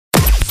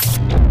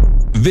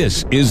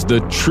This is the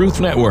Truth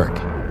Network.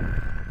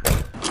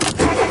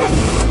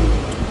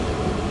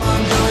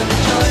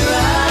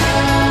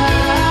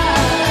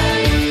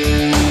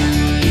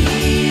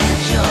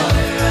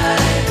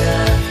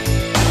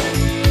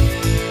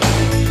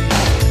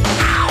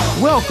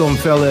 Welcome,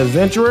 fellow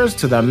adventurers,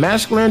 to the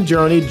Masculine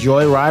Journey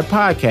Joyride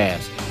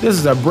podcast. This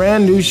is a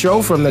brand new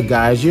show from the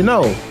guys you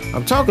know.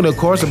 I'm talking, of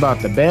course,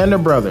 about the Band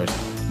of Brothers.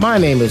 My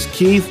name is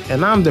Keith,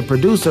 and I'm the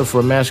producer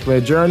for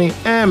Masculine Journey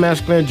and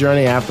Masculine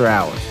Journey After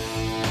Hours.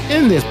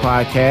 In this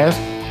podcast,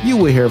 you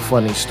will hear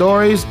funny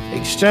stories,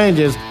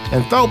 exchanges,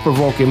 and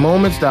thought-provoking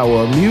moments that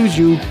will amuse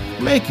you,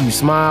 make you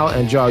smile,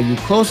 and draw you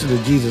closer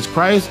to Jesus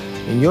Christ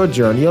in your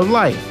journey of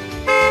life.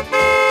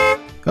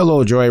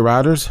 Hello,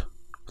 Joyriders.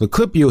 The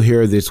clip you'll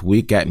hear this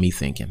week got me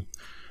thinking.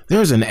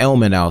 There's an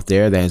ailment out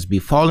there that has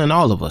befallen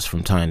all of us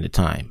from time to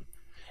time.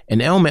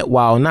 An ailment,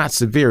 while not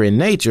severe in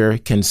nature,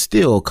 can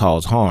still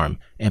cause harm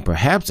and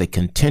perhaps a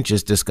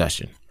contentious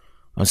discussion.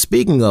 I'm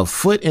speaking of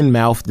foot and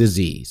mouth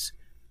disease.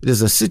 It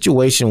is a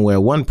situation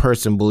where one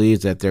person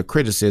believes that their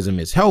criticism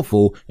is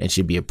helpful and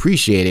should be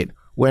appreciated,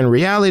 where in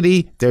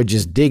reality, they're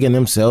just digging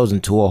themselves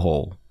into a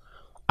hole.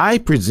 I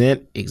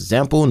present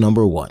example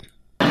number 1.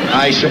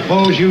 I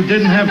suppose you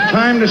didn't have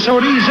time to sew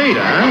these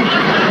either,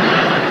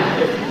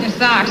 huh? Your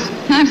socks.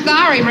 I'm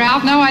sorry,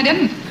 Ralph. No, I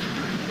didn't.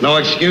 No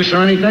excuse or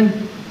anything?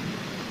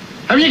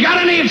 Have you got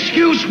any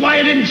excuse why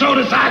you didn't sew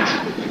the socks?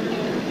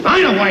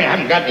 I know why you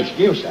haven't got an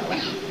excuse,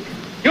 Alice.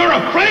 You're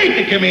afraid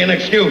to give me an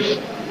excuse.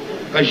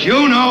 Because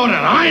you know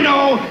that I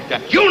know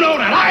that you know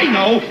that I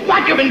know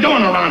what you've been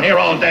doing around here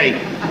all day.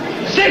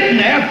 Sitting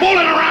there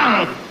fooling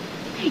around.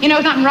 You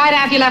know something, right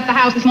after you left the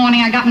house this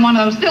morning, I got in one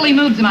of those silly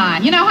moods of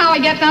mine. You know how I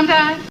get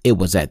sometimes? It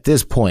was at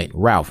this point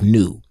Ralph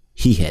knew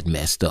he had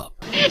messed up.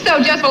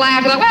 So just for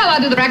laughs, I thought, well, I'll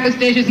do the breakfast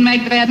dishes and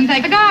make the beds and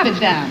take the garbage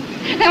down.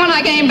 Then when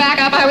I came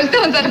back up, I was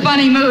still in such a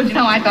funny mood. You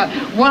know, I thought,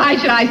 why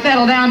should I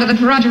settle down to the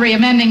drudgery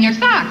of mending your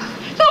socks?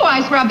 So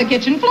I scrubbed the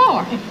kitchen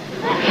floor.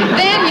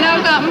 Then, you know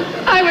something,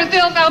 I was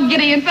still so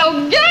giddy and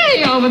so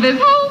gay over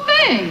this whole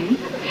thing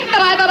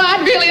that I thought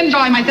I'd really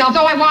enjoy myself,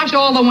 so I washed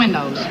all the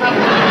windows.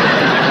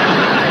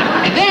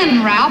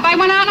 Then, Ralph, I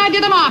went out and I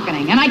did the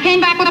marketing, and I came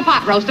back with a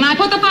pot roast, and I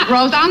put the pot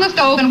roast on the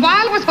stove, and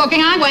while it was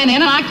cooking, I went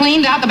in and I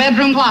cleaned out the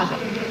bedroom closet.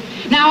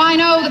 Now, I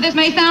know that this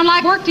may sound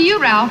like work to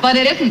you, Ralph, but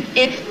it isn't.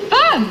 It's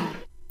fun.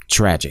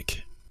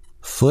 Tragic.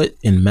 Foot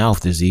and mouth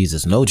disease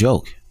is no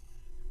joke.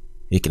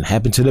 It can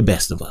happen to the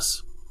best of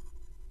us.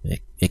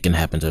 It can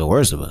happen to the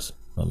worst of us.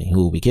 I mean,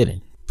 who will be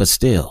kidding? But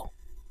still,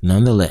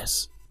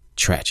 nonetheless,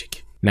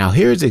 tragic. Now,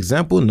 here's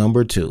example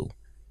number 2.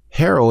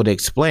 Harold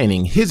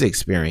explaining his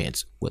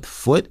experience with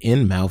foot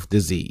and mouth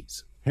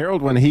disease.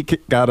 Harold, when he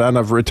got out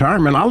of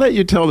retirement, I'll let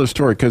you tell the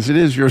story because it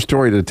is your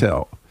story to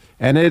tell.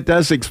 And it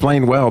does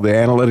explain well the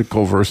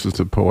analytical versus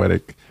the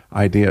poetic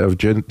idea of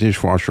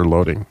dishwasher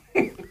loading.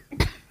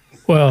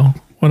 Well,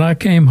 when I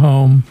came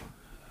home,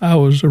 I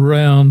was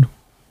around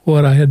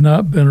what I had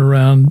not been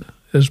around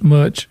as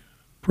much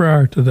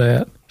prior to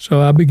that.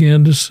 So I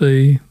began to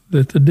see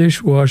that the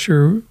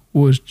dishwasher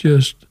was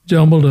just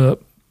jumbled up,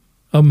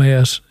 a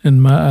mess in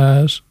my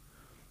eyes.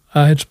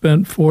 I had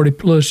spent 40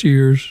 plus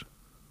years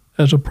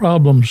as a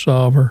problem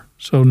solver.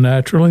 So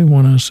naturally,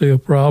 when I see a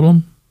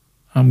problem,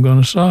 I'm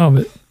going to solve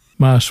it.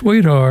 My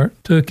sweetheart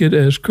took it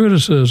as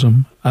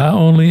criticism. I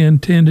only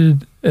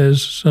intended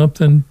as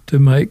something to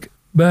make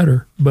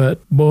better.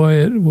 But boy,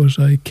 it was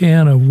a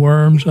can of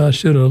worms I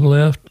should have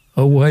left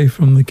away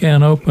from the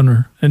can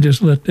opener and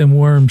just let them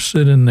worms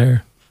sit in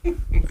there.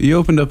 You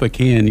opened up a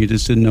can, you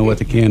just didn't know what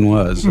the can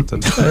was.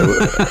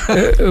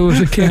 It was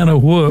a can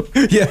of whoop.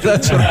 Yeah,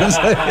 that's what I was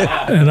saying.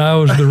 And I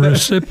was the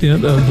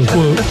recipient of the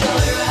whoop.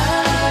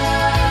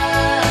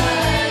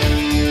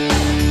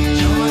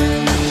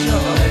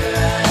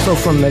 So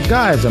from the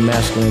guys of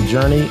Masculine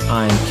Journey,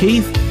 I'm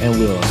Keith, and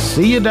we'll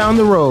see you down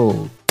the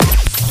road.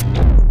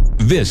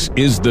 This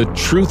is the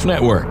Truth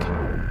Network.